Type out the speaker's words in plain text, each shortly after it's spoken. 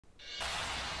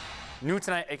New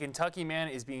tonight, a Kentucky man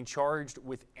is being charged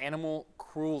with animal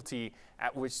cruelty,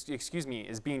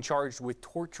 is being charged with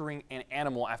torturing an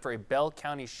animal after a Bell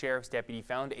County Sheriff's deputy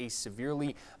found a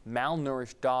severely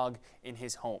malnourished dog in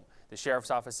his home. The sheriff's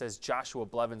office says Joshua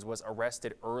Blevins was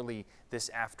arrested early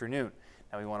this afternoon.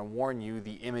 Now, we want to warn you,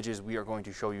 the images we are going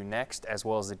to show you next, as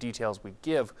well as the details we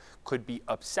give, could be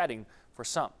upsetting for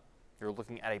some. You're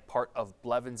looking at a part of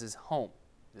Blevins' home.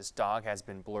 This dog has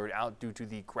been blurred out due to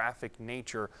the graphic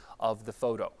nature of the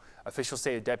photo. Officials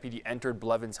say a deputy entered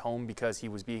Blevins' home because he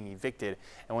was being evicted,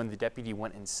 and when the deputy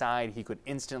went inside, he could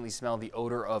instantly smell the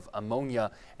odor of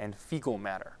ammonia and fecal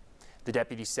matter. The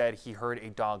deputy said he heard a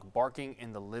dog barking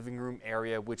in the living room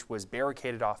area, which was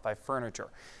barricaded off by furniture.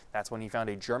 That's when he found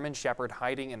a German Shepherd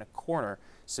hiding in a corner,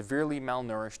 severely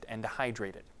malnourished and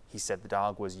dehydrated. He said the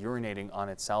dog was urinating on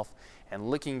itself and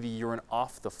licking the urine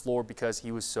off the floor because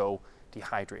he was so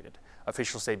dehydrated.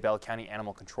 Officials say Bell County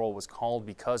Animal Control was called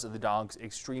because of the dog's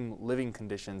extreme living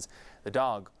conditions. The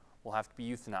dog will have to be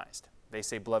euthanized. They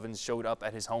say Blevins showed up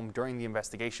at his home during the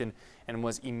investigation and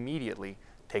was immediately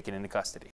taken into custody.